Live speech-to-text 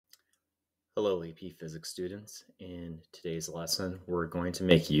Hello, AP Physics students. In today's lesson, we're going to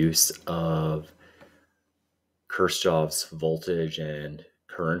make use of Kirchhoff's voltage and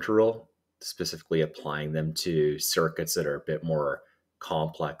current rule, specifically applying them to circuits that are a bit more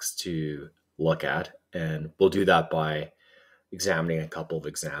complex to look at. And we'll do that by examining a couple of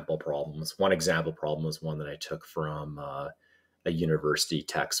example problems. One example problem is one that I took from a university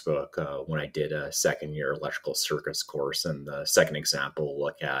textbook when I did a second year electrical circuits course. And the second example will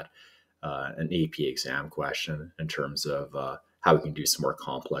look at an AP exam question in terms of how we can do some more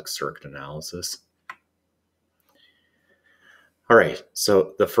complex circuit analysis. All right,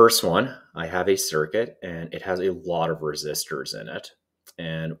 so the first one, I have a circuit and it has a lot of resistors in it.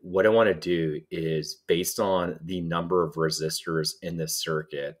 And what I want to do is, based on the number of resistors in this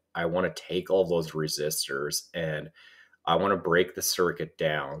circuit, I want to take all those resistors and I want to break the circuit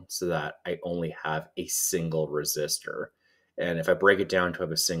down so that I only have a single resistor. And if I break it down to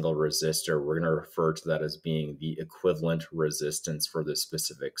have a single resistor, we're going to refer to that as being the equivalent resistance for this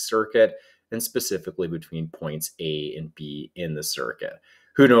specific circuit, and specifically between points A and B in the circuit.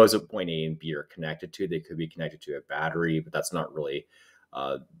 Who knows what point A and B are connected to? They could be connected to a battery, but that's not really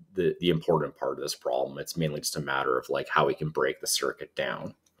the important part of this problem. It's mainly just a matter of like how we can break the circuit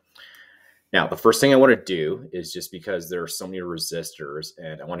down. Now, the first thing I want to do is, just because there are so many resistors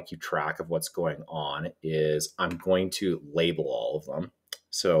and I want to keep track of what's going on, is I'm going to label all of them.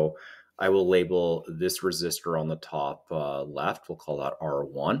 So I will label this resistor on the top left. We'll call that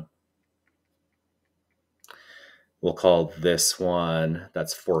R1. We'll call this one,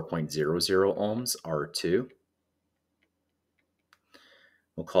 that's 4.00 ohms, R2.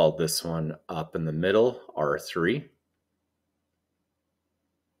 We'll call this one up in the middle, R3.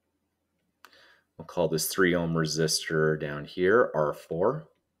 We'll call this 3 ohm resistor down here, R4.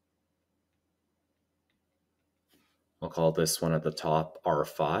 We'll call this one at the top,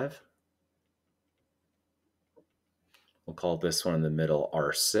 R5. We'll call this one in the middle,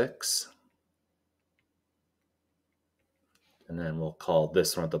 R6. And then we'll call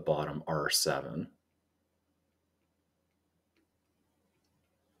this one at the bottom, R7.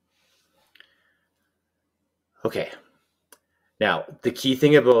 Okay. Now, the key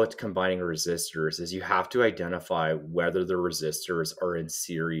thing about combining resistors is you have to identify whether the resistors are in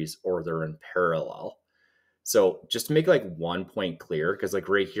series or they're in parallel. So just to make like one point clear, because like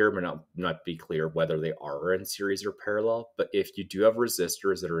right here, it might not be clear whether they are in series or parallel, but if you do have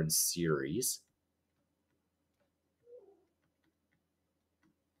resistors that are in series,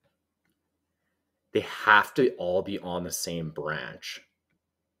 they have to all be on the same branch.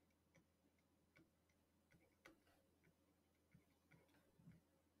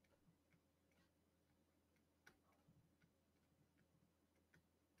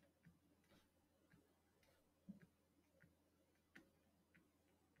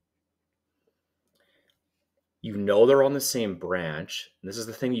 You know they're on the same branch. And this is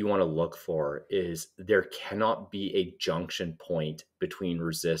the thing you want to look for, is there cannot be a junction point between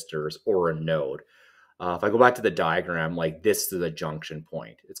resistors or a node. If I go back to the diagram, like this is the junction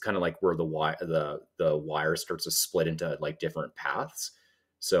point. It's kind of like where the wire starts to split into like different paths.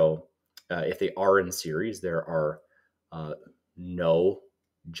 So if they are in series, there are no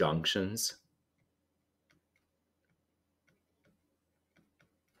junctions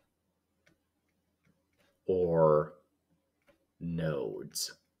or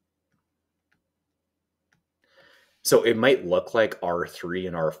nodes. So it might look like R3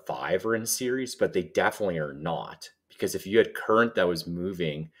 and R5 are in series, but they definitely are not. Because if you had current that was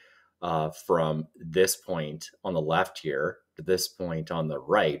moving from this point on the left here to this point on the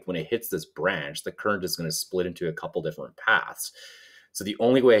right, when it hits this branch, the current is going to split into a couple different paths. So the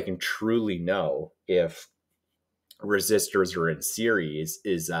only way I can truly know if resistors are in series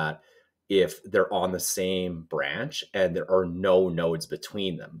is that if they're on the same branch and there are no nodes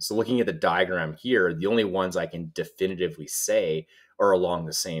between them. So looking at the diagram here, the only ones I can definitively say are along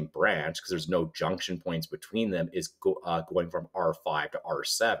the same branch, because there's no junction points between them, is going from R5 to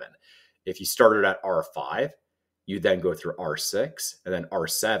R7. If you started at R5, you then go through R6 and then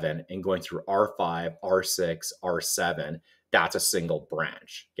R7, and going through R5, R6, R7, that's a single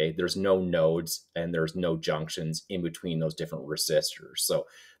branch. Okay, there's no nodes and there's no junctions in between those different resistors. So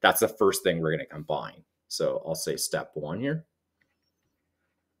that's the first thing we're going to combine. So I'll say step 1 here.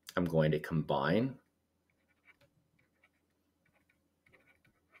 I'm going to combine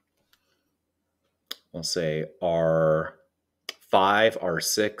I'll say R5,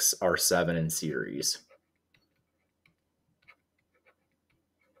 R6, R7 in series.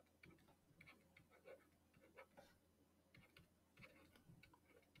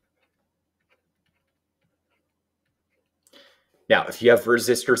 Now, if you have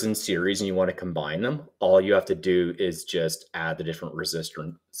resistors in series and you want to combine them, all you have to do is just add the different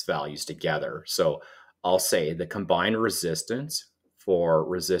resistance values together. So I'll say the combined resistance for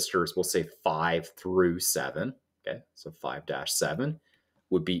resistors, we'll say 5 through 7. Okay, so 5-7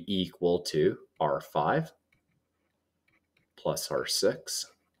 would be equal to R5 plus R6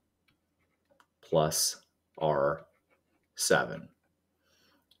 plus R7.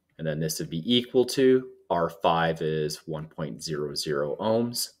 And then this would be equal to R5 is 1.00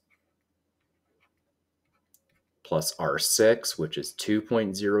 ohms plus R6, which is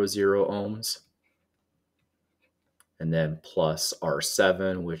 2.00 ohms, and then plus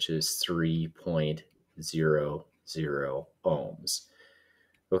R7, which is 3.00 ohms.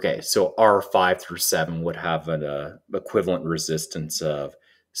 Okay, so R5 through 7 would have an equivalent resistance of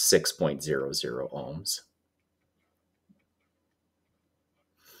 6.00 ohms.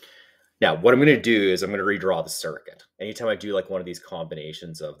 Now, what I'm going to do is I'm going to redraw the circuit. Anytime I do like one of these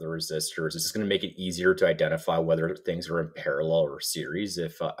combinations of the resistors, it's just going to make it easier to identify whether things are in parallel or series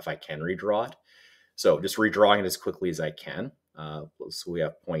if I can redraw it. So just redrawing it as quickly as I can. So we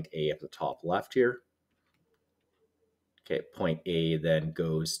have point A at the top left here. Okay, point A then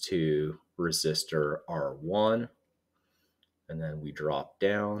goes to resistor R1, and then we drop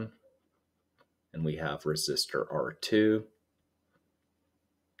down, and we have resistor R2.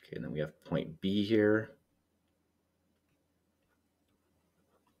 Okay, and then we have point B here.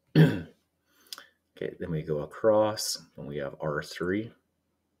 Okay, then we go across, and we have R3.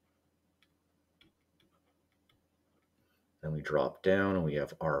 Then we drop down, and we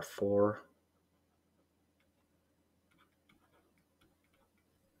have R4.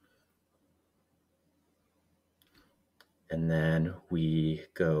 And then we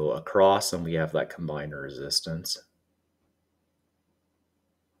go across, and we have that combined resistance.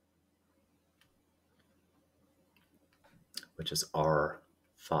 Which is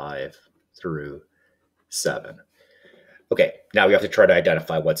R5 through 7. Okay, now we have to try to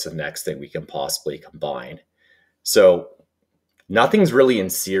identify what's the next thing we can possibly combine. So nothing's really in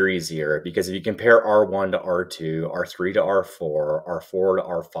series here, because if you compare R1 to R2, R3 to R4, R4 to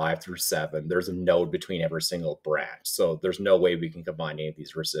R5 through 7, there's a node between every single branch. So there's no way we can combine any of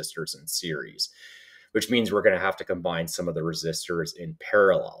these resistors in series, which means we're going to have to combine some of the resistors in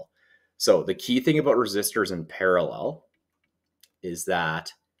parallel. So the key thing about resistors in parallel is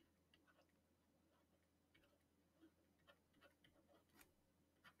that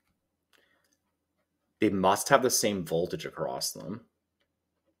they must have the same voltage across them.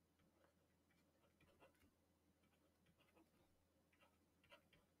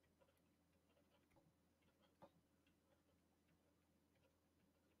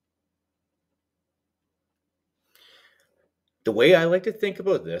 The way I like to think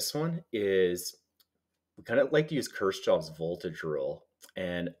about this one is we kind of like to use Kirchhoff's voltage rule.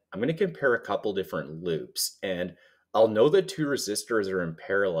 And I'm going to compare a couple different loops. And I'll know that two resistors are in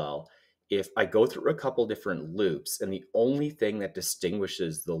parallel if I go through a couple different loops, and the only thing that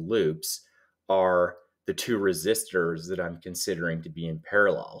distinguishes the loops are the two resistors that I'm considering to be in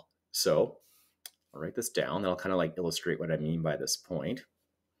parallel. So I'll write this down. That'll kind of like illustrate what I mean by this point.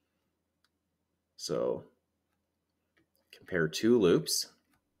 So compare two loops,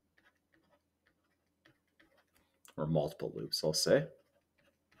 or multiple loops, I'll say.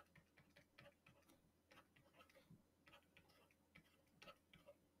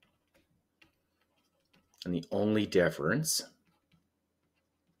 And the only difference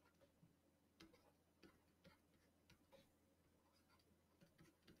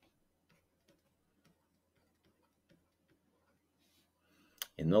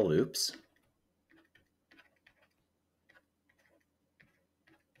in the loops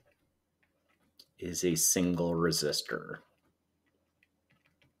is a single resistor.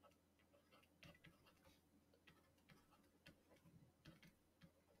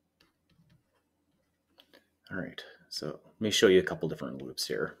 All right, so let me show you a couple different loops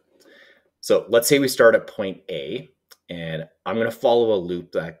here. So let's say we start at point A, and I'm going to follow a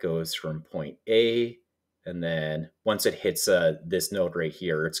loop that goes from point A, and then once it hits this node right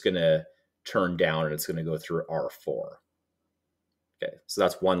here, it's going to turn down and it's going to go through R4. Okay, so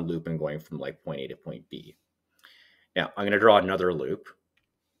that's one loop and going from like point A to point B. Now I'm going to draw another loop.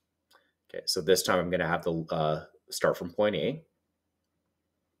 Okay, so this time I'm going to have the start from point A.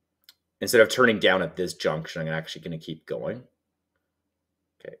 Instead of turning down at this junction, I'm actually going to keep going.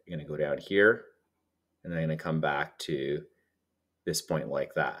 Okay, I'm going to go down here, and then I'm going to come back to this point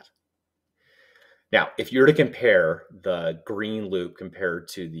like that. Now, if you were to compare the green loop compared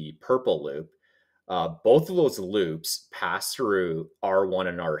to the purple loop, both of those loops pass through R1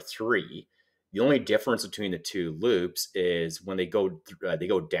 and R3, The only difference between the two loops is when they go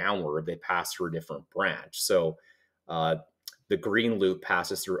downward, they pass through a different branch. So the green loop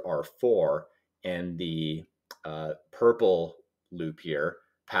passes through R4, and the purple loop here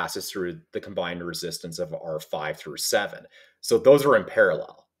passes through the combined resistance of R5 through 7. So those are in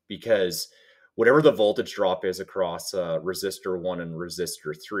parallel, because whatever the voltage drop is across resistor 1 and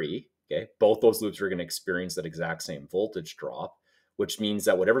resistor 3, okay, both those loops are going to experience that exact same voltage drop, which means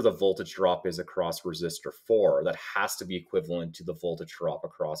that whatever the voltage drop is across resistor 4, that has to be equivalent to the voltage drop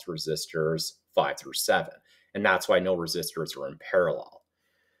across resistors 5 through 7. And that's why no resistors are in parallel.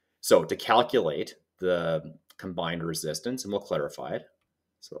 So to calculate the combined resistance, and we'll clarify it.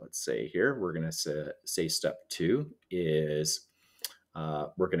 So let's say here, we're going to say step 2 is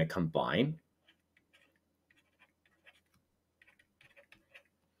we're going to combine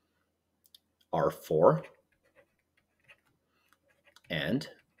R4 and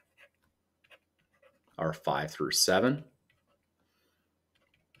R5 through 7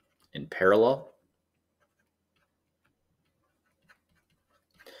 in parallel.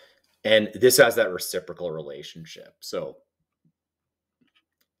 And this has that reciprocal relationship. So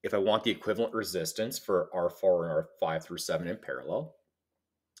if I want the equivalent resistance for R4 and R5 through 7 in parallel,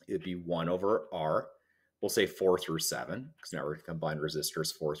 it'd be 1 over R. We'll say 4 through 7, because now we're going to combine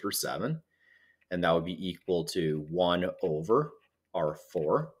resistors 4 through 7. And that would be equal to 1 over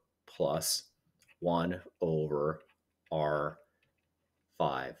R4 plus 1 over R5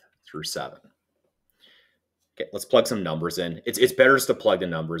 through 7. Okay, let's plug some numbers in. It's better just to plug the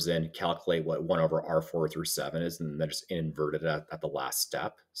numbers in, calculate what 1 over R4 through 7 is, and then just invert it at the last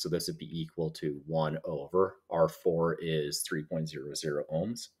step. So this would be equal to 1 over R4 is 3.00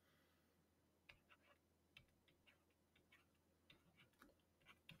 ohms.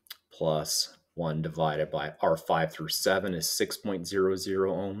 Plus 1 divided by R5 through 7 is 6.00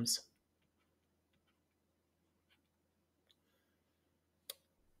 ohms.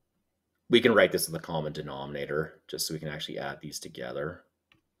 We can write this as the common denominator, just so we can actually add these together.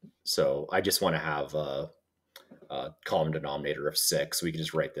 So I just want to have a common denominator of 6. So we can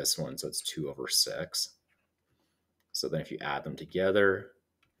just write this one, so it's 2 over 6. So then if you add them together,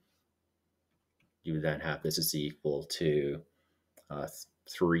 you then have this is equal to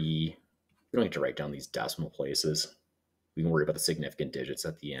 3. We don't need to write down these decimal places. We can worry about the significant digits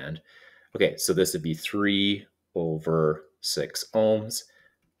at the end. Okay, so this would be 3 over 6 ohms,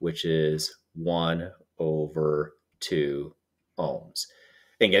 which is 1 over 2 ohms.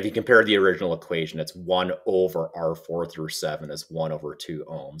 And if you compare the original equation, it's 1 over R4 through 7 is 1 over 2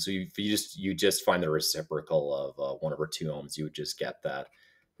 ohms. So if you just find the reciprocal of 1 over 2 ohms, you would just get that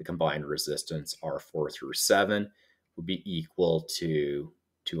the combined resistance R4 through 7 would be equal to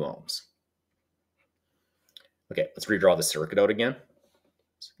 2 ohms. Okay, let's redraw the circuit out again.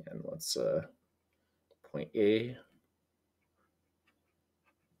 And let's point A.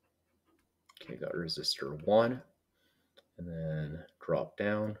 Okay, got resistor 1, and then drop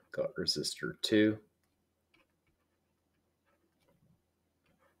down, got resistor 2.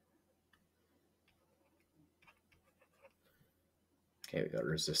 Okay, we got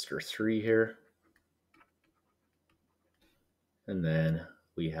resistor 3 here. And then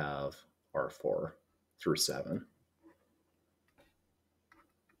we have R4 through 7.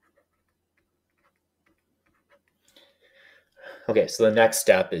 Okay, so the next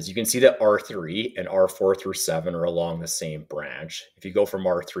step is you can see that R3 and R4 through 7 are along the same branch. If you go from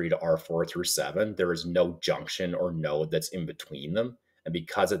R3 to R4 through 7, there is no junction or node that's in between them. And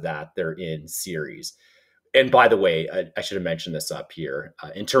because of that, they're in series. And by the way, I should have mentioned this up here.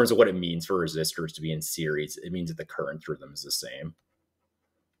 In terms of what it means for resistors to be in series, it means that the current through them is the same.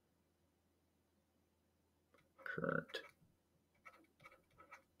 Current.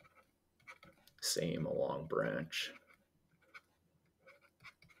 Same along branch.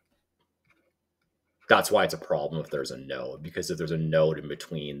 That's why it's a problem if there's a node, because if there's a node in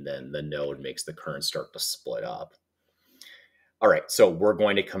between, then the node makes the current start to split up. All right, so we're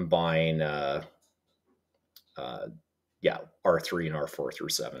going to combine R3 and R4 through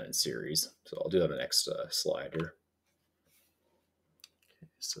 7 in series. So I'll do that on the next slide here. Okay,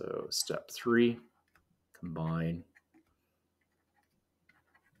 so step 3, combine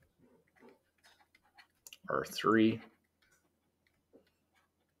R3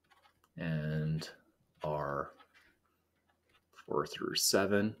 and R4 through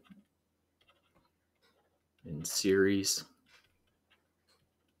 7 in series.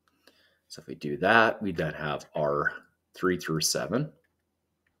 So if we do that, we then have R3 through 7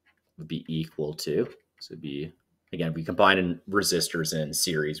 would be equal to, so it'd be, again, we combine in resistors in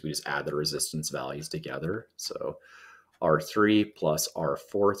series, we just add the resistance values together. So R3 plus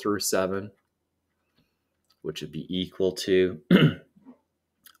R4 through 7 which would be equal to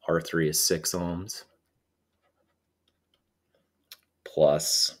R3 is 6 ohms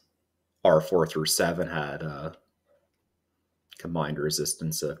plus R4 through 7 had a combined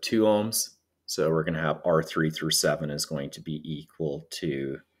resistance of 2 ohms. So we're going to have R3 through 7 is going to be equal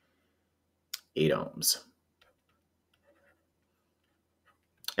to 8 ohms.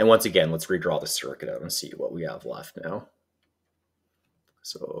 And once again, let's redraw the circuit out and see what we have left now.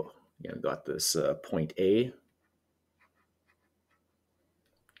 So again, we've got this point A.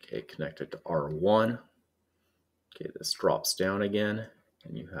 Okay, connected to R1. Okay, this drops down again,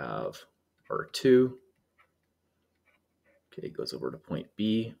 and you have R2. Okay, it goes over to point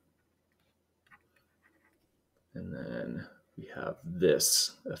B. And then we have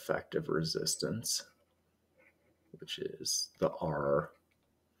this effective resistance, which is the R3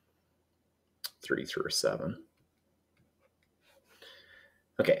 through 7.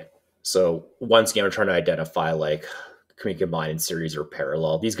 Okay, so once again, we're trying to identify, like, can we combine in series or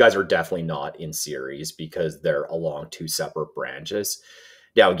parallel? These guys are definitely not in series because they're along 2 separate branches.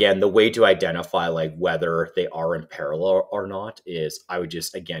 Now, again, the way to identify like whether they are in parallel or not is I would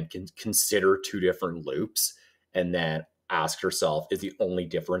just, again, consider 2 different loops and then ask yourself, is the only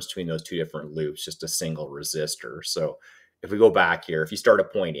difference between those 2 different loops just a single resistor? So if we go back here, if you start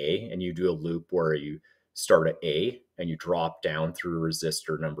at point A and you do a loop where you start at A and you drop down through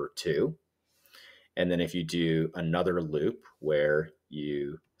resistor number 2, and then if you do another loop where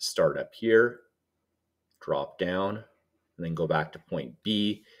you start up here, drop down, and then go back to point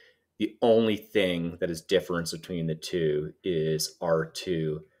B, the only thing that is difference between the two is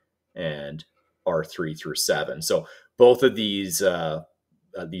R2 and R3 through 7. So both of these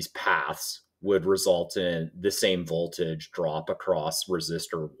paths would result in the same voltage drop across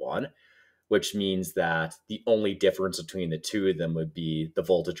resistor 1, which means that the only difference between the two of them would be the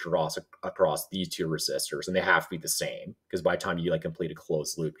voltage across these 2 resistors, and they have to be the same because by the time you like complete a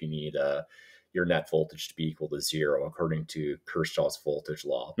closed loop, you need your net voltage to be equal to 0 according to Kirchhoff's voltage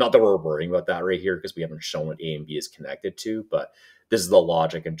law. Not that we're worrying about that right here because we haven't shown what A and B is connected to, but this is the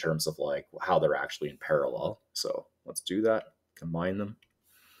logic in terms of like how they're actually in parallel. So let's do that, combine them.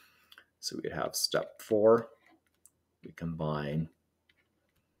 So we'd have step 4, we combine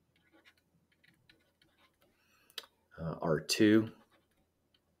R2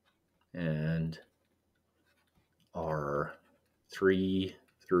 and R3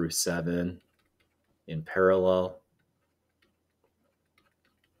 through 7 in parallel.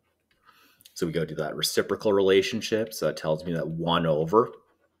 So we go to that reciprocal relationship. So that tells me that 1 over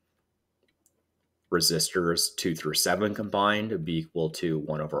resistors 2 through 7 combined would be equal to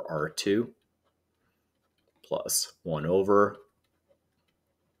 1 over R2 plus 1 over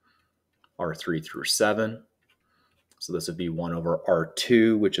R3 through 7. So this would be 1 over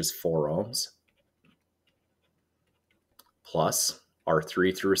R2, which is 4 ohms, plus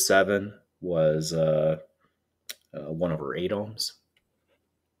R3 through 7 was 1 over 8 ohms.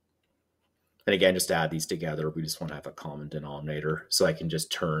 And again, just to add these together, we just want to have a common denominator. So I can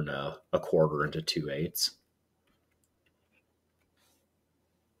just turn a quarter into 2/8.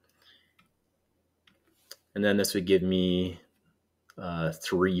 And then this would give me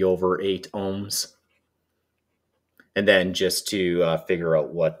 3 over 8 ohms. And then just to figure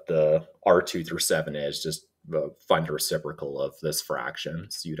out what the R2 through 7 is, just find the reciprocal of this fraction.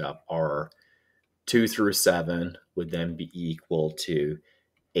 So you'd have R2 through 7 would then be equal to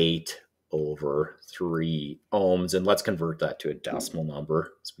 8 over 3 ohms. And let's convert that to a decimal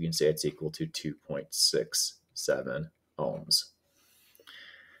number. So we can say it's equal to 2.67 ohms.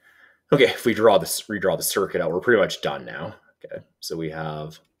 Okay, if we redraw the circuit out, we're pretty much done now. Okay, so we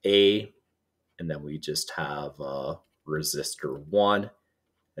have A, and then we just have resistor 1,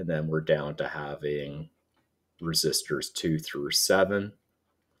 and then we're down to having resistors 2 through 7,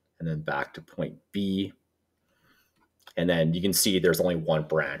 and then back to point B. And then you can see there's only 1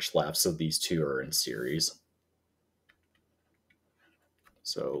 branch left, so these 2 are in series.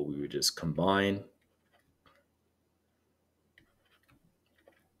 So we would just combine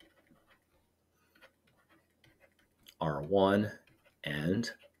R1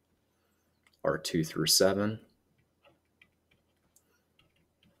 and R2 through 7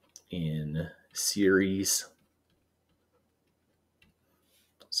 in series.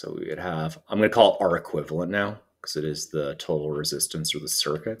 So we would have, I'm going to call it R equivalent now because it is the total resistance of the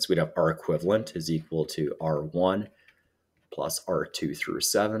circuit. So we'd have R equivalent is equal to R1 plus R2 through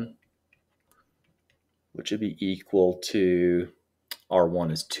 7, which would be equal to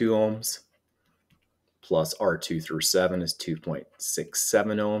R1 is 2 ohms plus R2 through 7 is 2.67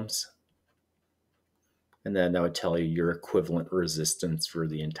 ohms. And then that would tell you your equivalent resistance for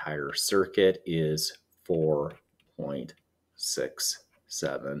the entire circuit is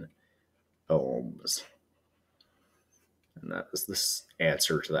 4.67 ohms. And that is the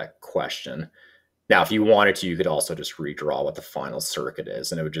answer to that question. Now, if you wanted to, you could also just redraw what the final circuit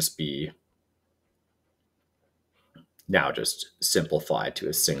is, and it would just be now just simplified to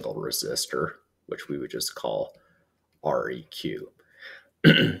a single resistor, which we would just call REQ.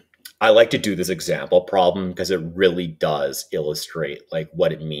 I like to do this example problem because it really does illustrate like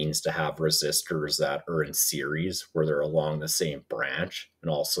what it means to have resistors that are in series where they're along the same branch, and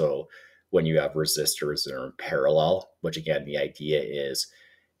also when you have resistors that are in parallel, which again, the idea is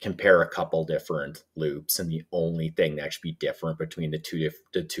compare a couple different loops, and the only thing that should be different between the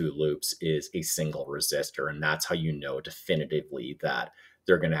two loops is a single resistor, and that's how you know definitively that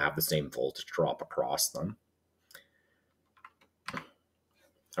they're going to have the same voltage drop across them.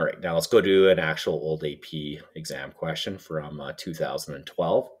 All right, now let's go to an actual old AP exam question from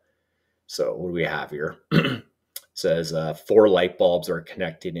 2012. So what do we have here? It says 4 light bulbs are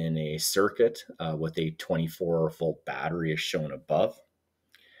connected in a circuit with a 24-volt battery as shown above.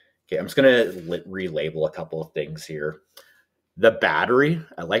 Okay, I'm just going to relabel a couple of things here. The battery,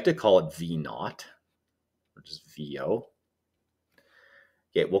 I like to call it V naught, or just VO.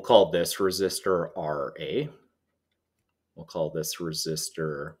 Okay, we'll call this resistor RA. We'll call this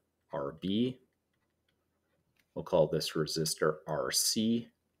resistor RB. We'll call this resistor RC.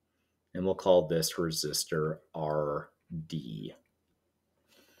 And we'll call this resistor RD.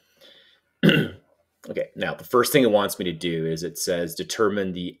 Okay, now the first thing it wants me to do is it says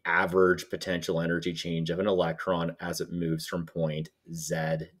determine the average potential energy change of an electron as it moves from point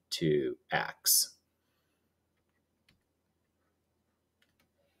Z to X.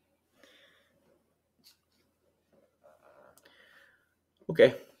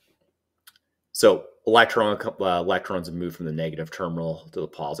 Okay, so electrons move from the negative terminal to the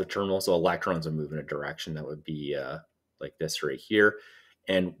positive terminal. So electrons will move in a direction that would be like this right here.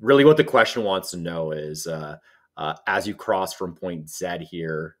 And really what the question wants to know is as you cross from point Z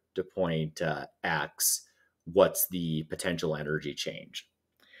here to point X, what's the potential energy change?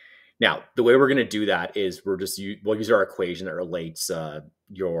 Now, the way we're going to do that is we'll use our equation that relates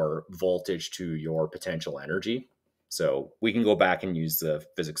your voltage to your potential energy. So we can go back and use the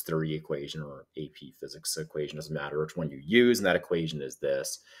physics 30 equation or AP physics equation, doesn't matter which one you use. And that equation is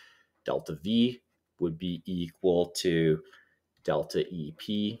this: delta V would be equal to delta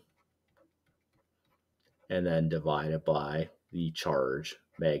EP, and then divided by the charge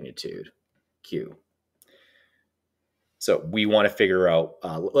magnitude, Q. So we want to figure out,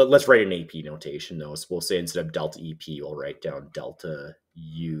 let's write an AP notation though. So we'll say instead of delta EP, we'll write down delta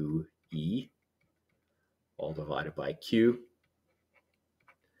UE, all divided by Q.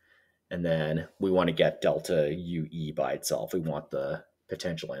 And then we want to get delta UE by itself. We want the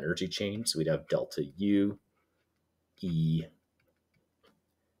potential energy change. So we'd have delta U E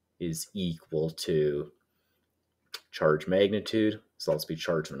is equal to charge magnitude. So let's be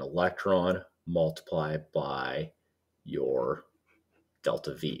charge of an electron multiplied by your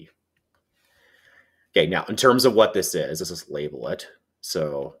delta V. Okay, now in terms of what this is, let's just label it.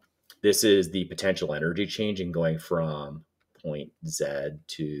 So this is the potential energy change in going from point Z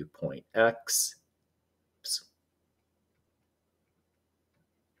to point X. Oops.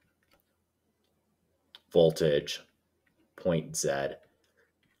 Voltage, point Z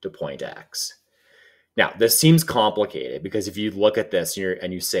to point X. Now, this seems complicated because if you look at this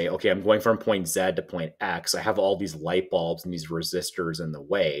and you say, okay, I'm going from point Z to point X, I have all these light bulbs and these resistors in the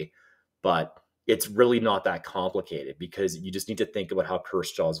way, but it's really not that complicated because you just need to think about how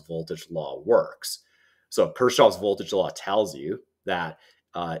Kirchhoff's voltage law works. So Kirchhoff's voltage law tells you that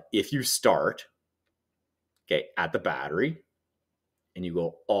if you start, okay, at the battery and you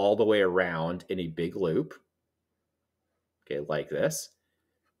go all the way around in a big loop, okay, like this,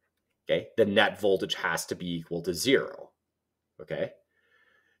 okay, the net voltage has to be equal to 0, okay?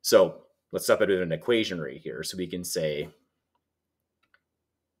 So let's step into an equation right here. So we can say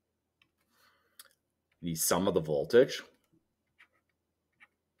the sum of the voltage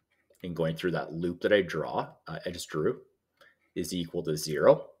and going through that loop that I just drew is equal to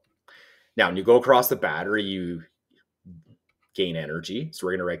 0. Now, when you go across the battery, you gain energy. So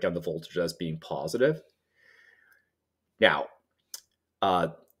we're going to write down the voltage as being positive. Now,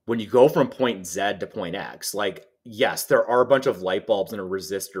 when you go from point Z to point X, like, yes, there are a bunch of light bulbs and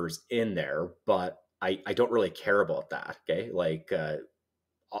resistors in there, but I don't really care about that, okay? Like,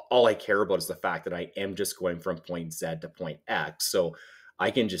 all I care about is the fact that I am just going from point Z to point X. So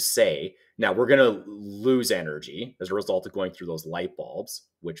I can just say, now we're going to lose energy as a result of going through those light bulbs,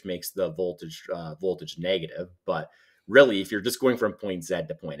 which makes the voltage negative. But really, if you're just going from point Z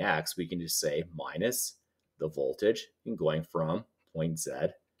to point X, we can just say minus the voltage and going from point Z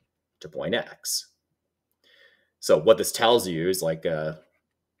to point X. So what this tells you is like a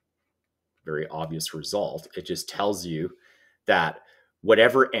very obvious result. It just tells you that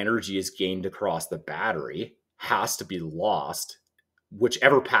whatever energy is gained across the battery has to be lost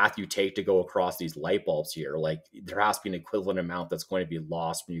whichever path you take to go across these light bulbs here. Like there has to be an equivalent amount that's going to be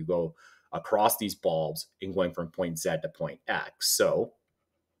lost when you go across these bulbs and going from point Z to point X. So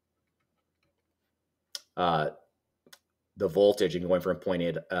the voltage and going from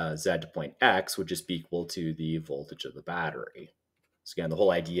point Z to point X would just be equal to the voltage of the battery. So again, the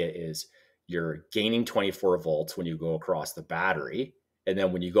whole idea is you're gaining 24 volts when you go across the battery. And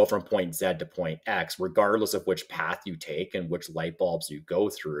then when you go from point Z to point X, regardless of which path you take and which light bulbs you go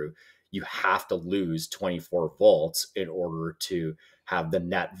through, you have to lose 24 volts in order to have the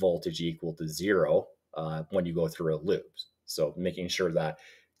net voltage equal to zero when you go through a loop. So making sure that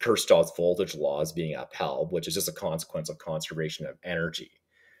Kirchhoff's voltage law is being upheld, which is just a consequence of conservation of energy.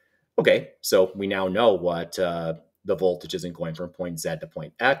 Okay, so we now know what the voltage isn't going from point Z to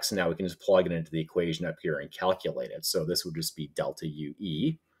point X. Now we can just plug it into the equation up here and calculate it. So this would just be delta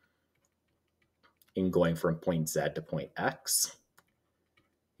UE in going from point Z to point X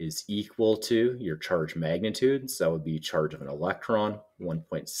is equal to your charge magnitude. So that would be charge of an electron,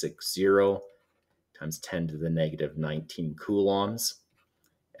 1.60 times 10 to the negative 19 coulombs.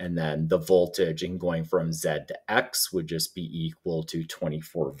 And then the voltage in going from Z to X would just be equal to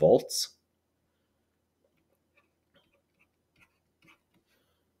 24 volts.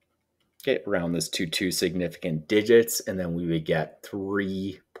 Okay, round this to two significant digits, and then we would get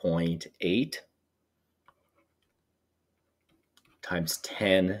 3.8 times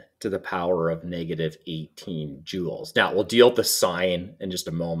 10 to the power of negative 18 joules. Now, we'll deal with the sign in just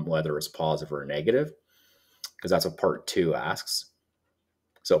a moment, whether it's positive or negative, because that's what part 2 asks.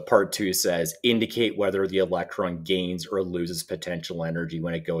 So part 2 says, indicate whether the electron gains or loses potential energy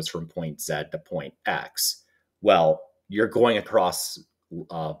when it goes from point Z to point X. Well, you're going across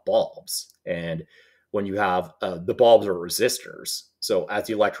bulbs, and when you have the bulbs are resistors, so as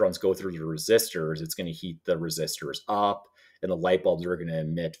the electrons go through the resistors, it's going to heat the resistors up, and the light bulbs are going to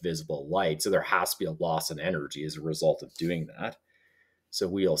emit visible light. So there has to be a loss in energy as a result of doing that. So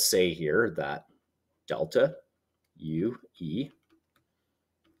we'll say here that delta UE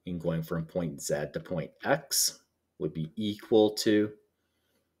in going from point Z to point X would be equal to,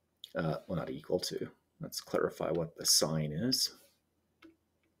 well, not equal to, let's clarify what the sign is.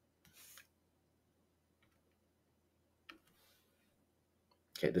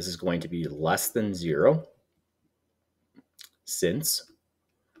 Okay, this is going to be less than 0 since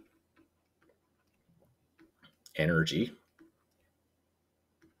energy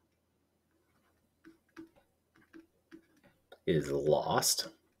is lost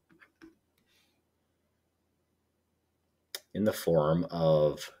in the form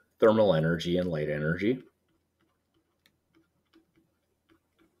of thermal energy and light energy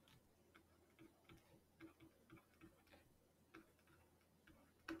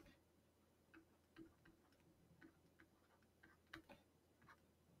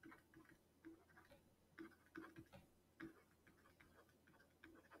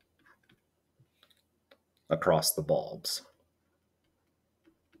across the bulbs.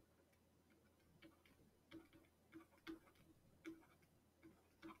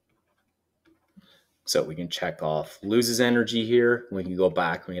 So we can check off loses energy here. We can go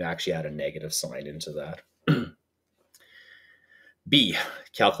back and we can actually add a negative sign into that. B,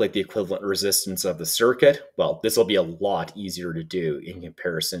 calculate the equivalent resistance of the circuit. Well, this will be a lot easier to do in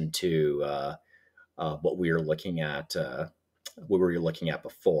comparison to what we were looking at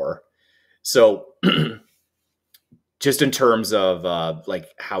before. So just in terms of like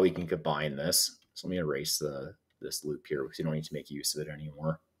how we can combine this. So let me erase this loop here because you don't need to make use of it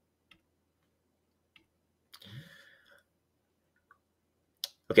anymore.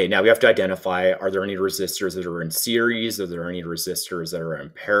 Okay, now we have to identify, are there any resistors that are in series? Are there any resistors that are in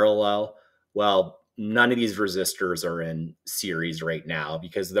parallel? Well, none of these resistors are in series right now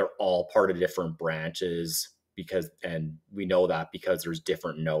because they're all part of different branches, and we know that because there's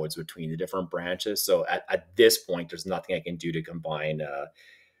different nodes between the different branches. So at this point, there's nothing I can do to combine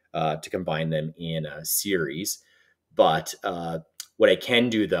them in a series. But what I can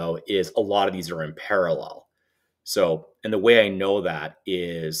do though is a lot of these are in parallel. So, and the way I know that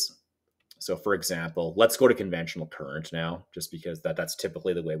is, so for example, let's go to conventional current now, just because that's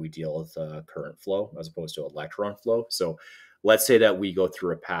typically the way we deal with current flow as opposed to electron flow. So let's say that we go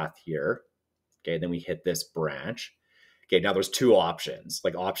through a path here, okay, then we hit this branch. Okay, now there's two options.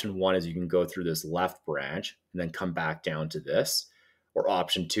 Like option one is you can go through this left branch and then come back down to this. Or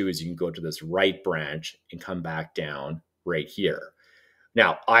option two is you can go to this right branch and come back down right here.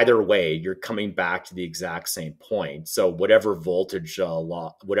 Now, either way, you're coming back to the exact same point. So whatever voltage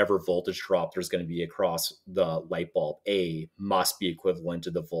whatever voltage drop there's going to be across the light bulb A must be equivalent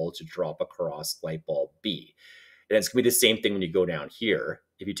to the voltage drop across light bulb B. And it's going to be the same thing when you go down here.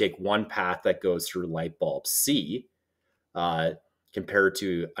 If you take one path that goes through light bulb C, uh, compared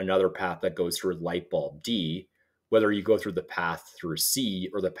to another path that goes through light bulb D, whether you go through the path through C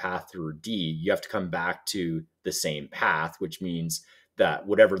or the path through D, you have to come back to the same path, which means that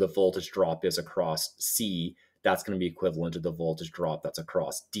whatever the voltage drop is across C, that's going to be equivalent to the voltage drop that's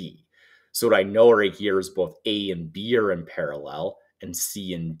across D. So what I know right here is both A and B are in parallel and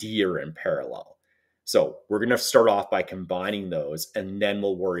C and D are in parallel. So we're going to start off by combining those, and then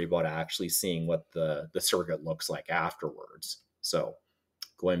we'll worry about actually seeing what the circuit looks like afterwards. So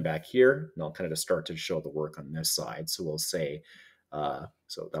going back here, and I'll kind of just start to show the work on this side. So we'll say,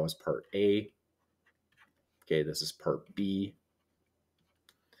 so that was part A. Okay, this is part B.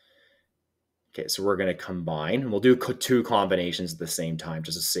 Okay, so we're going to combine. We'll do two combinations at the same time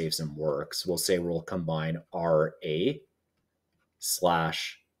just to save some work. So we'll say we'll combine RA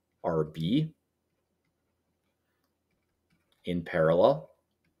slash RB in parallel.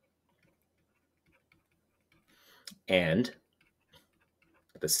 And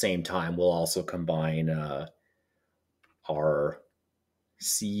at the same time, we'll also combine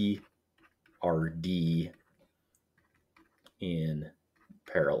RC, RD in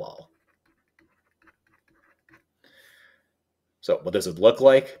parallel. So what does it look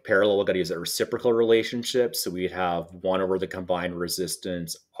like? Parallel, we're going to use a reciprocal relationship. So we'd have 1 over the combined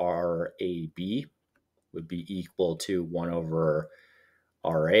resistance RAB would be equal to 1 over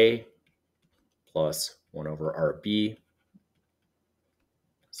RA plus 1 over RB.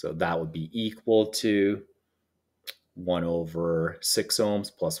 So that would be equal to 1 over 6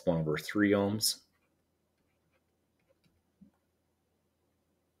 ohms plus 1 over 3 ohms.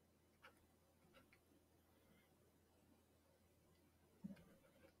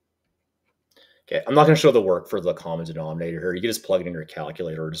 Okay, I'm not going to show the work for the common denominator here. You can just plug it in your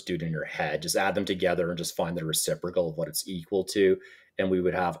calculator or just do it in your head. Just add them together and just find the reciprocal of what it's equal to. And we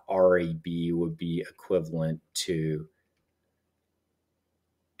would have RAB would be equivalent to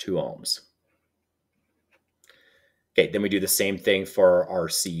 2 ohms. Okay, then we do the same thing for our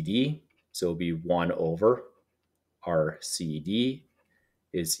CD. So it'll be 1 over RCD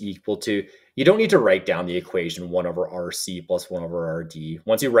is equal to, you don't need to write down the equation 1 over RC plus 1 over RD.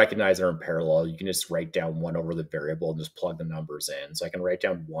 Once you recognize they're in parallel, you can just write down 1 over the variable and just plug the numbers in. So I can write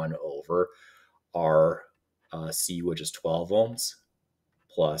down 1 over RC, which is 12 ohms,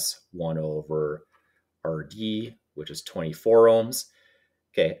 plus 1 over RD, which is 24 ohms.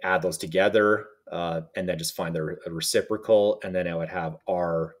 Okay, add those together and then just find the reciprocal. And then I would have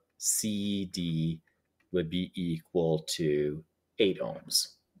RCD would be equal to 8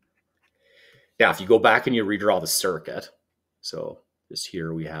 ohms. Now, if you go back and you redraw the circuit, so just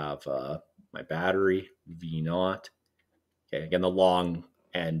here we have my battery, V0. Okay, again, the long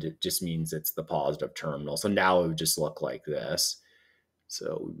end just means it's the positive terminal. So now it would just look like this.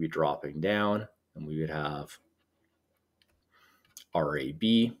 So we'd be dropping down, and we would have RAB,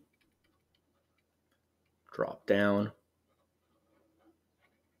 drop down,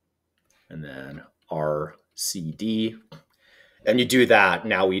 and then RCD. And you do that,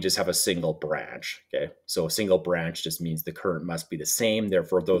 now we just have a single branch, okay? So a single branch just means the current must be the same,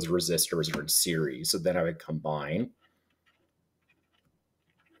 therefore those resistors are in series. So then I would combine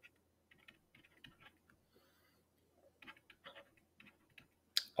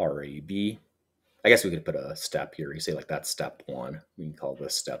RAB. I guess we could put a step here. You say like that's step 1. We can call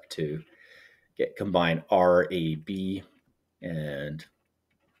this step 2. Okay, combine RAB and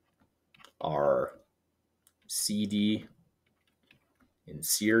RCD in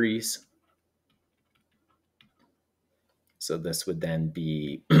series. So this would then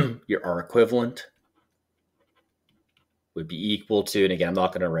be your R equivalent would be equal to, and again, I'm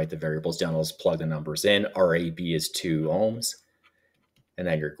not going to write the variables down, I'll just plug the numbers in. RAB is 2 ohms. And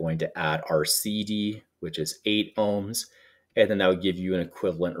then you're going to add RCD, which is 8 ohms. And then that would give you an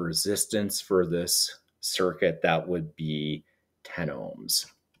equivalent resistance for this circuit that would be 10 ohms.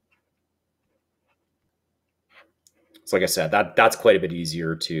 So like I said, that's quite a bit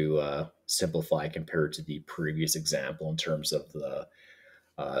easier to simplify compared to the previous example in terms of the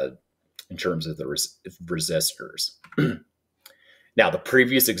resistors. Now, the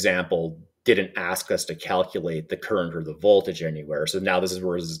previous example didn't ask us to calculate the current or the voltage anywhere. So now this is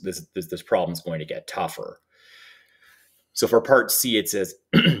where this problem is going to get tougher. So for part C, it says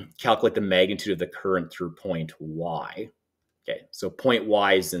calculate the magnitude of the current through point Y. Okay, so point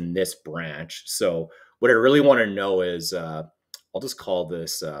Y is in this branch. So what I really want to know is, I'll just call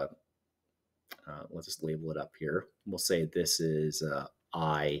this, let's just label it up here. We'll say this is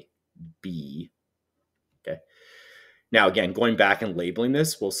IB. Okay. Now, again, going back and labeling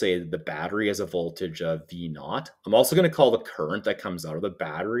this, we'll say the battery has a voltage of V naught. I'm also going to call the current that comes out of the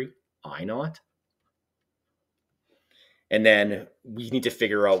battery I naught. And then we need to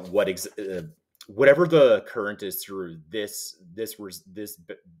figure out what whatever the current is through this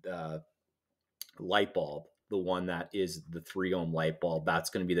light bulb, the one that is the 3 ohm light bulb, that's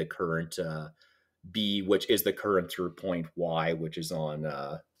going to be the current B, which is the current through point Y, which is on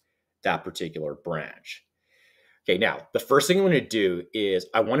that particular branch. Okay, now the first thing I'm going to do is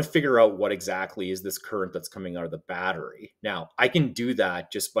I want to figure out what exactly is this current that's coming out of the battery. Now, I can do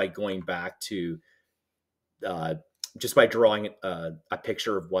that just by going back to just by drawing a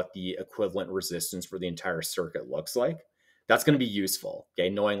picture of what the equivalent resistance for the entire circuit looks like. That's going to be useful, okay?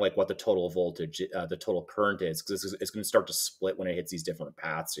 Knowing like what the total voltage, the total current is, because it's going to start to split when it hits these different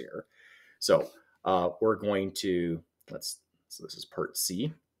paths here. So we're going to, so this is part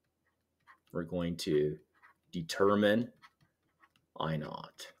C. We're going to determine I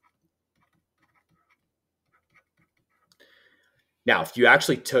naught. Now, if you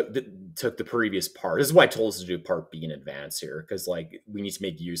actually took the previous part, this is why I told us to do part B in advance here, because like we need to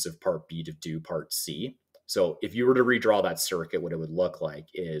make use of part B to do part C. So if you were to redraw that circuit, what it would look like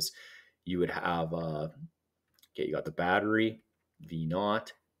is you would have, okay, you got the battery, V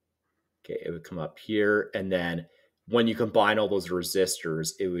naught. Okay, it would come up here. And then when you combine all those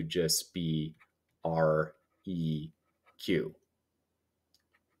resistors, it would just be REQ.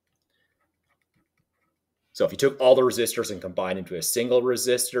 So if you took all the resistors and combined into a single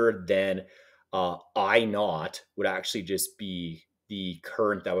resistor, then I naught would actually just be the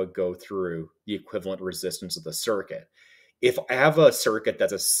current that would go through the equivalent resistance of the circuit. If I have a circuit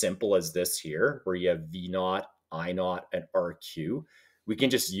that's as simple as this here, where you have V naught, I naught, and RQ, we can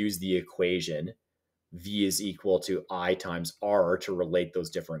just use the equation V is equal to I times R to relate those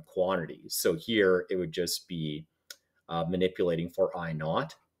different quantities. So here it would just be manipulating for I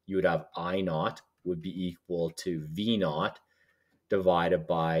naught. You would have I naught would be equal to V naught divided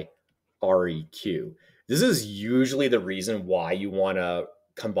by REQ. This is usually the reason why you want to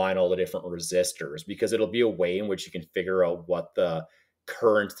combine all the different resistors, because it'll be a way in which you can figure out what the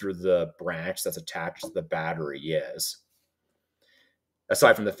current through the branch that's attached to the battery is.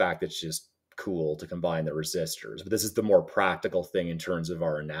 Aside from the fact that it's just cool to combine the resistors. But this is the more practical thing in terms of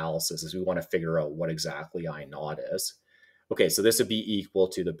our analysis, is we want to figure out what exactly I naught is. Okay, so this would be equal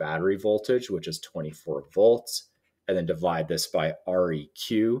to the battery voltage, which is 24 volts, and then divide this by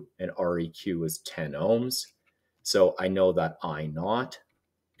REQ, and REQ is 10 ohms. So I know that I naught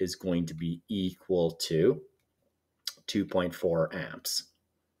is going to be equal to 2.4 amps.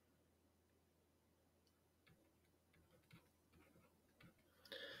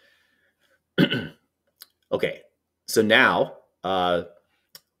 Okay, so now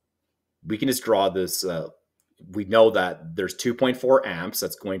we can just draw this. We know that there's 2.4 amps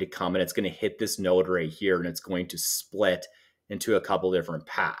that's going to come, and it's going to hit this node right here, and it's going to split into a couple different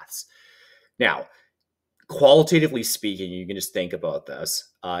paths. Now, qualitatively speaking, you can just think about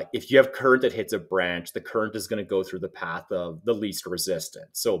this. If you have current that hits a branch, the current is going to go through the path of the least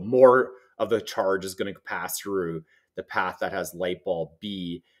resistance. So more of the charge is going to pass through the path that has light bulb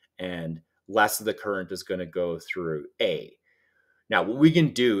B, and less of the current is going to go through A. Now, what we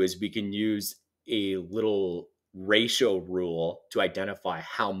can do is we can use a little ratio rule to identify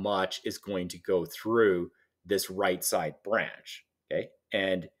how much is going to go through this right side branch, okay?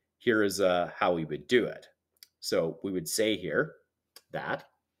 And here is how we would do it. So we would say here that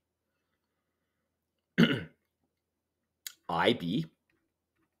IB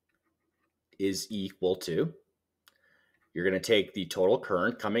is equal to, you're going to take the total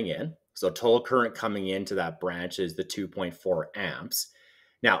current coming in. So total current coming into that branch is the 2.4 amps.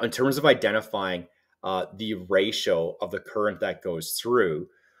 Now, in terms of identifying the ratio of the current that goes through,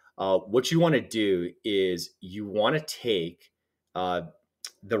 what you want to do is you want to take the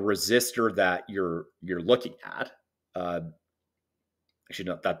resistor that you're looking at. Actually,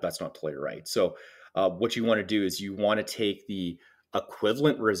 no, that's not totally right. So what you want to do is you want to take the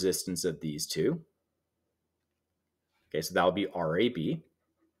equivalent resistance of these two. Okay, so that would be RAB.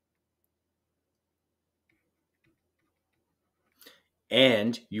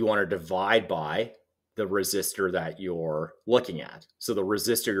 And you want to divide by the resistor that you're looking at. So the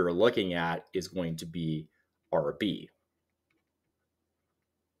resistor you're looking at is going to be RB.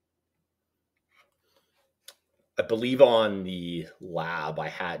 I believe on the lab, I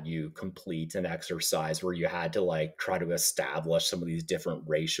had you complete an exercise where you had to like try to establish some of these different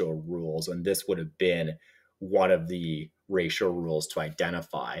ratio rules. And this would have been one of the ratio rules to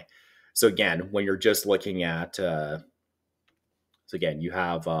identify. So again, when you're just looking at, so again, you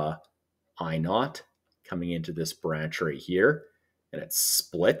have I naught coming into this branch right here, and it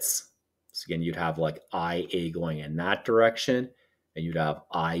splits. So again, you'd have like IA going in that direction, and you'd have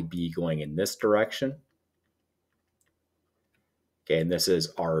IB going in this direction. Okay, and this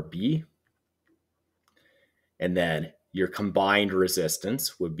is RB. And then your combined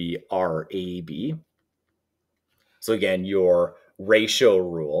resistance would be RAB. So again, your ratio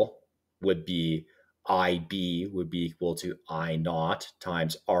rule would be IB would be equal to I naught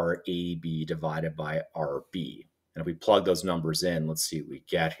times RAB divided by RB. And if we plug those numbers in, let's see what we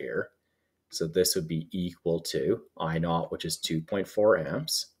get here. So this would be equal to I naught, which is 2.4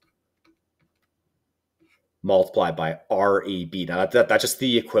 amps, multiplied by RAB. Now that's just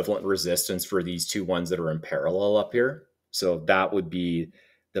the equivalent resistance for these two ones that are in parallel up here. So that would be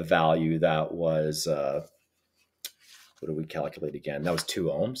the value that was, what did we calculate again? That was 2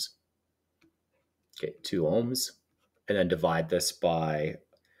 ohms. Okay, 2 ohms. And then divide this by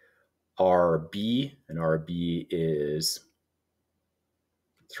RB, and RB is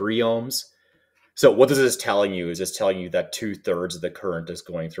 3 ohms. So what this is telling you is it's telling you that 2/3 of the current is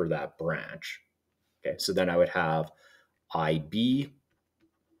going through that branch. Okay, so then I would have IB,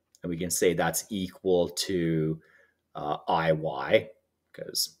 and we can say that's equal to IY,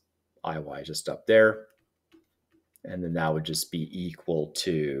 because IY is just up there. And then that would just be equal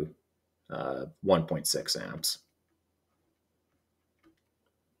to 1.6 amps.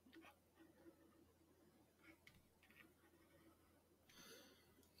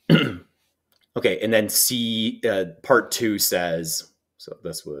 Okay, and then C, part 2 says, so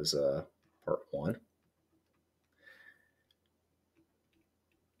this was part 1.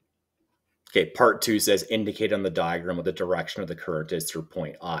 Okay, part 2 says indicate on the diagram what the direction of the current is through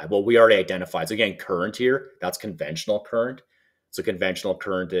point I. Well, we already identified. So again, current here, that's conventional current. So conventional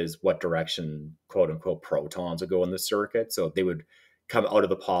current is what direction, quote unquote, protons would go in the circuit. So they would come out of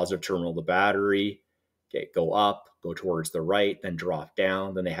the positive terminal of the battery, okay, go up, go towards the right, then drop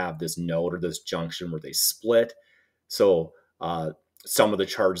down. Then they have this node or this junction where they split. So some of the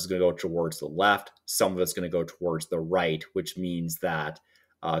charge is going to go towards the left, some of it's going to go towards the right, which means that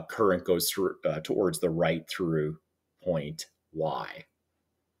current goes through towards the right through point Y.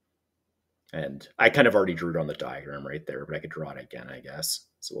 And I kind of already drew it on the diagram right there, but I could draw it again, I guess.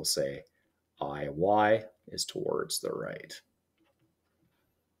 So we'll say IY is towards the right.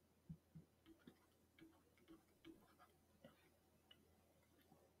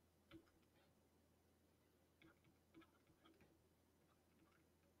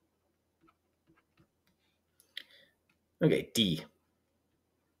 Okay, D.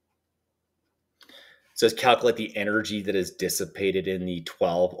 It says calculate the energy that is dissipated in the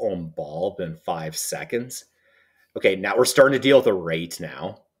 12 ohm bulb in 5 seconds. Okay, now we're starting to deal with a rate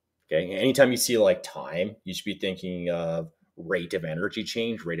now. Okay, anytime you see like time, you should be thinking of rate of energy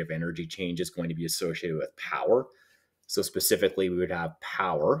change. Rate of energy change is going to be associated with power. So specifically, we would have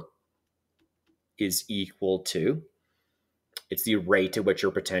power is equal to, it's the rate at which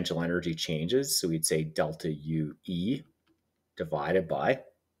your potential energy changes. So we'd say delta UE divided by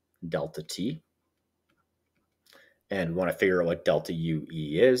delta T. And we want to figure out what delta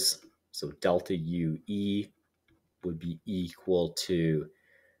UE is. So delta UE would be equal to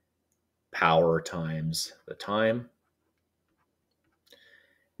power times the time.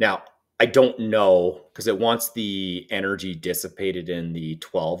 Now, I don't know because it wants the energy dissipated in the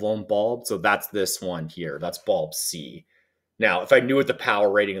 12 ohm bulb. So that's this one here. That's bulb C. Now, if I knew what the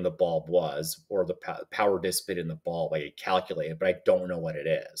power rating of the bulb was, or the power dissipated in the bulb, I could calculate it, but I don't know what it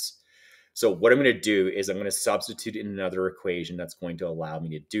is. So what I'm going to do is I'm going to substitute in another equation that's going to allow me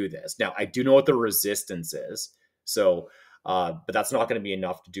to do this. Now, I do know what the resistance is. So, but that's not going to be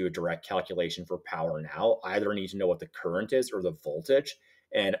enough to do a direct calculation for power now. I either need to know what the current is or the voltage.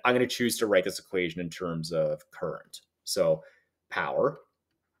 And I'm going to choose to write this equation in terms of current. So power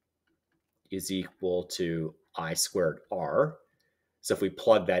is equal to I squared R. So if we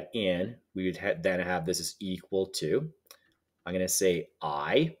plug that in, we would then have this is equal to, I'm going to say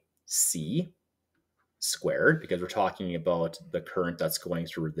IC squared, because we're talking about the current that's going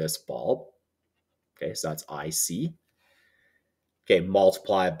through this bulb. Okay, so that's IC. Okay,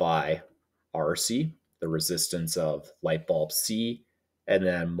 multiplied by RC, the resistance of light bulb C, and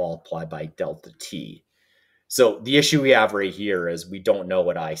then multiplied by delta T. So the issue we have right here is we don't know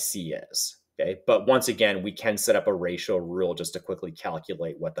what IC is. Okay, but once again, we can set up a ratio rule just to quickly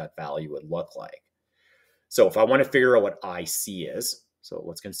calculate what that value would look like. So if I want to figure out what IC is, so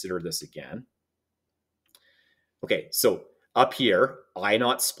let's consider this again. Okay, so up here, I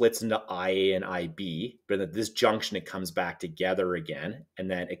naught splits into IA and IB, but at this junction, it comes back together again, and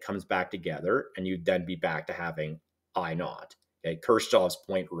then it comes back together, and you'd then be back to having I naught. Okay, Kirchhoff's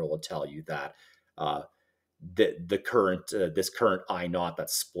point rule will tell you that the current, this current I naught that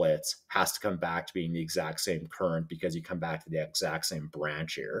splits has to come back to being the exact same current because you come back to the exact same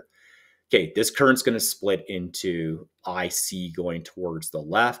branch here. Okay, this current's going to split into IC going towards the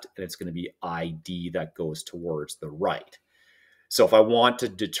left, and it's going to be ID that goes towards the right. So if I want to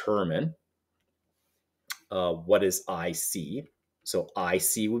determine what is IC, so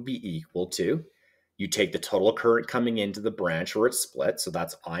IC would be equal to, you take the total current coming into the branch where it's split, so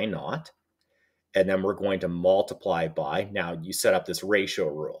that's I naught, and then we're going to multiply by, now you set up this ratio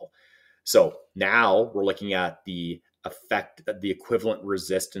rule. So now we're looking at the equivalent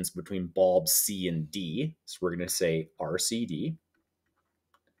resistance between bulbs C and D. So we're going to say RCD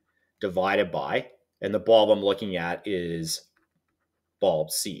divided by, and the bulb I'm looking at is bulb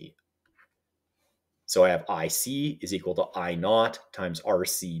C. So I have IC is equal to I naught times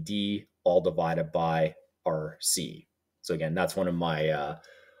RCD, all divided by RC. So again, that's one of my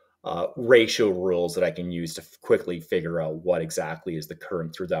ratio rules that I can use to quickly figure out what exactly is the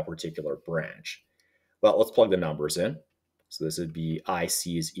current through that particular branch. Well, let's plug the numbers in. So this would be IC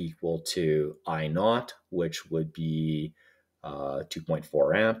is equal to I naught, which would be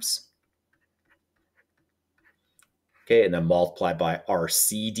 2.4 amps. Okay, and then multiply by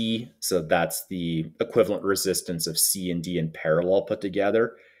RCD. So that's the equivalent resistance of C and D in parallel put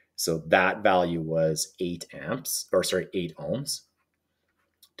together. So that value was 8 amps, or sorry, 8 ohms.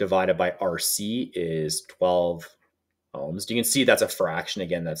 Divided by RC is 12 ohms. You can see that's a fraction.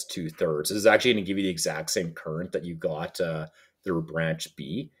 Again, that's 2/3. This is actually going to give you the exact same current that you got through branch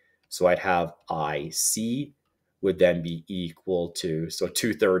B. So I'd have IC would then be equal to, so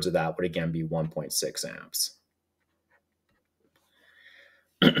 2/3 of that would again be 1.6 amps.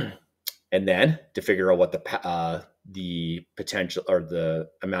 And then to figure out what the potential or the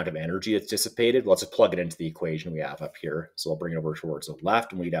amount of energy that's dissipated, let's just plug it into the equation we have up here. So I'll bring it over towards the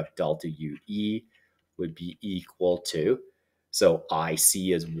left, and we'd have delta UE would be equal to, so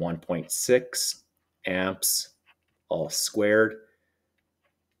IC is 1.6 amps all squared,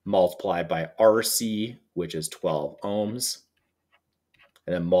 multiplied by RC, which is 12 ohms,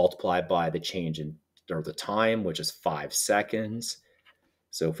 and then multiplied by the change in, or the time, which is 5 seconds.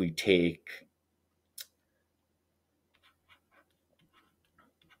 So if we take,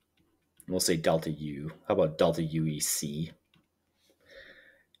 we'll say delta U, how about delta UEC?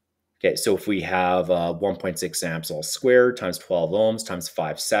 Okay, so if we have 1.6 amps all squared times 12 ohms times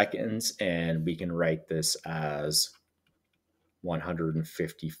 5 seconds, and we can write this as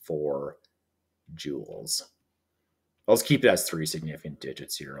 154 joules. Let's keep it as 3 significant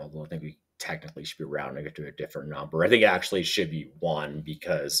digits here, although I think we technically should be rounding it to a different number. I think it actually should be 1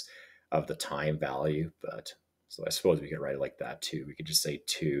 because of the time value, but so I suppose we could write it like that too. We could just say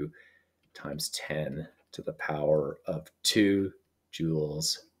 2 times 10 to the power of 2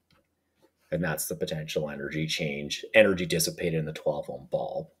 joules. And that's the potential energy change, energy dissipated in the 12 ohm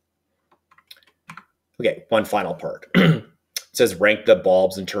bulb. Okay, one final part. It says rank the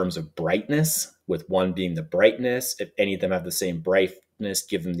bulbs in terms of brightness, with 1 being the brightness. If any of them have the same brightness,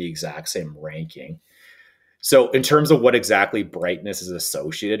 give them the exact same ranking. So in terms of what exactly brightness is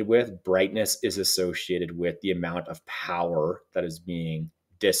associated with, brightness is associated with the amount of power that is being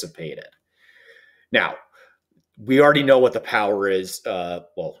dissipated. Now, we already know what the power is.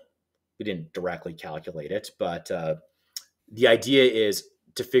 Well, we didn't directly calculate it, but the idea is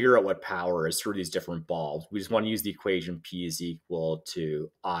to figure out what power is through these different bulbs. We just want to use the equation P is equal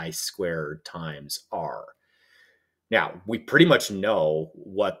to I squared times R. Now, we pretty much know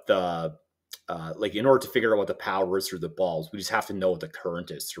what the, like in order to figure out what the power is through the bulbs, we just have to know what the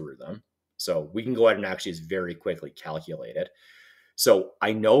current is through them. So we can go ahead and actually just very quickly calculate it. So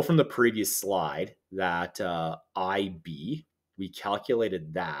I know from the previous slide that IB, we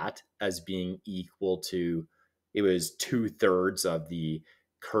calculated that as being equal to, it was 2/3 of the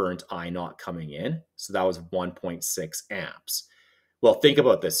current I naught coming in. So that was 1.6 amps. Well, think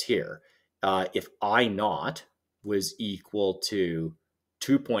about this here. If I naught was equal to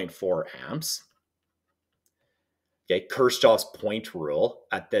 2.4 amps, okay, Kirchhoff's point rule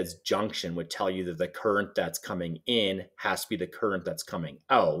at this junction would tell you that the current that's coming in has to be the current that's coming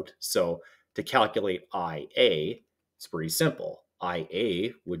out. So to calculate IA, it's pretty simple.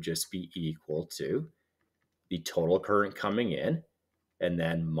 IA would just be equal to the total current coming in and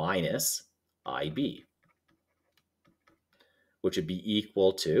then minus IB, which would be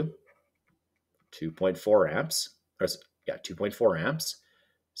equal to 2.4 amps, or, yeah, 2.4 amps,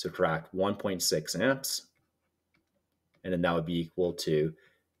 subtract 1.6 amps, and then that would be equal to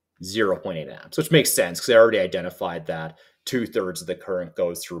 0.8 amps, which makes sense because I already identified that 2/3 of the current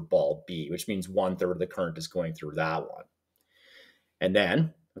goes through bulb B, which means 1/3 of the current is going through that one. And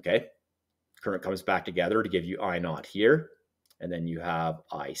then, okay, current comes back together to give you I naught here. And then you have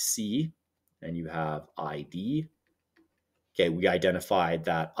IC and you have ID. Okay, we identified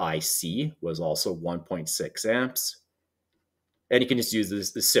that IC was also 1.6 amps. And you can just use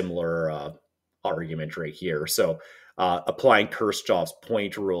this similar argument right here. So applying Kirchhoff's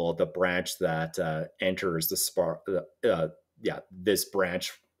point rule, the branch that enters the spark, this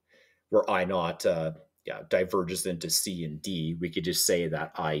branch where I naught diverges into C and D, we could just say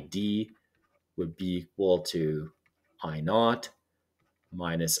that ID would be equal to I naught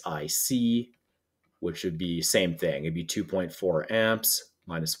minus IC, which would be same thing. It'd be 2.4 amps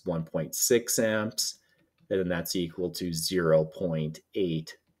minus 1.6 amps, and then that's equal to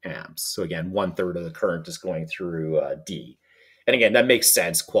 0.8 amps. So again, 1/3 of the current is going through D. And again, that makes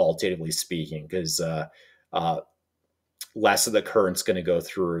sense qualitatively speaking, because less of the current's going to go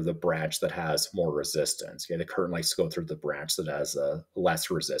through the branch that has more resistance. Okay, the current likes to go through the branch that has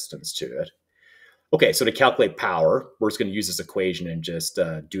less resistance to it. Okay, so to calculate power, we're just going to use this equation and just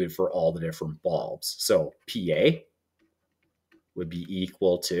do it for all the different bulbs. So PA would be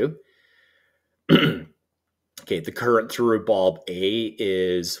equal to, okay, the current through bulb A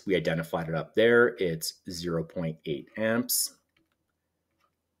is, we identified it up there, it's 0.8 amps,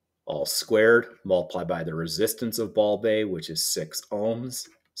 all squared, multiplied by the resistance of bulb A, which is 6 ohms.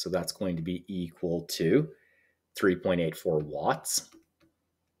 So that's going to be equal to 3.84 watts.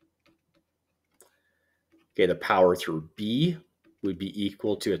 Okay, the power through B would be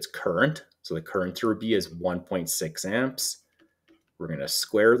equal to its current. So the current through B is 1.6 amps. We're going to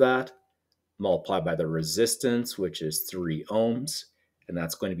square that, multiply by the resistance, which is 3 ohms, and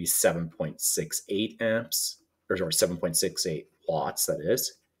that's going to be 7.68 amps, or sorry, 7.68 watts, that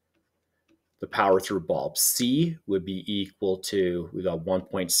is. The power through bulb C would be equal to, we got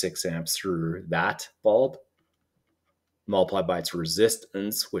 1.6 amps through that bulb, multiplied by its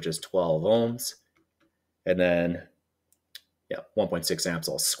resistance, which is 12 ohms, and then 1.6 amps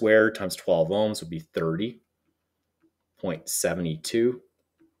all squared times 12 ohms would be 30.72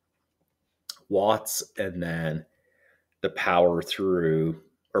 watts. And then the power through,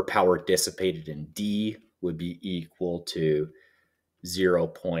 or power dissipated in D, would be equal to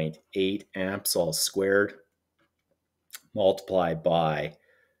 0.8 amps all squared, multiplied by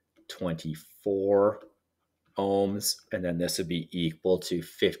 24 ohms. And then this would be equal to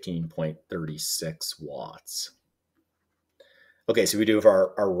 15.36 watts. Okay, so we do have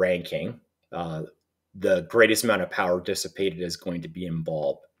our ranking. The greatest amount of power dissipated is going to be in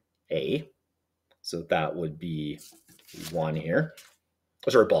bulb A. So that would be 1 here.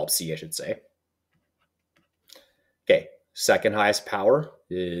 Sorry, bulb C, I should say. Okay, second highest power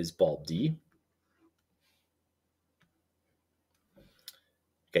is bulb D.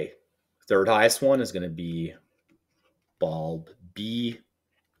 Okay, third highest one is going to be bulb B.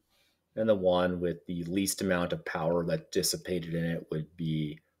 And the one with the least amount of power that dissipated in it would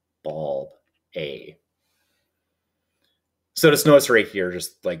be bulb A. So just notice right here,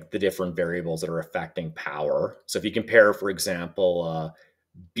 just like the different variables that are affecting power. So if you compare, for example,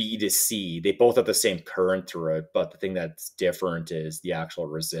 B to C, they both have the same current through it, but the thing that's different is the actual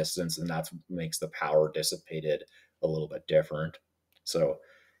resistance, and that's what makes the power dissipated a little bit different. So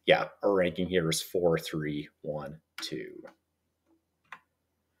yeah, our ranking here is 4, 3, 1, 2.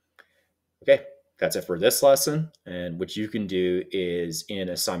 Okay, that's it for this lesson. And what you can do is in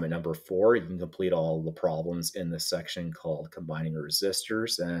assignment number 4, you can complete all the problems in the section called combining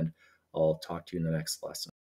resistors, and I'll talk to you in the next lesson.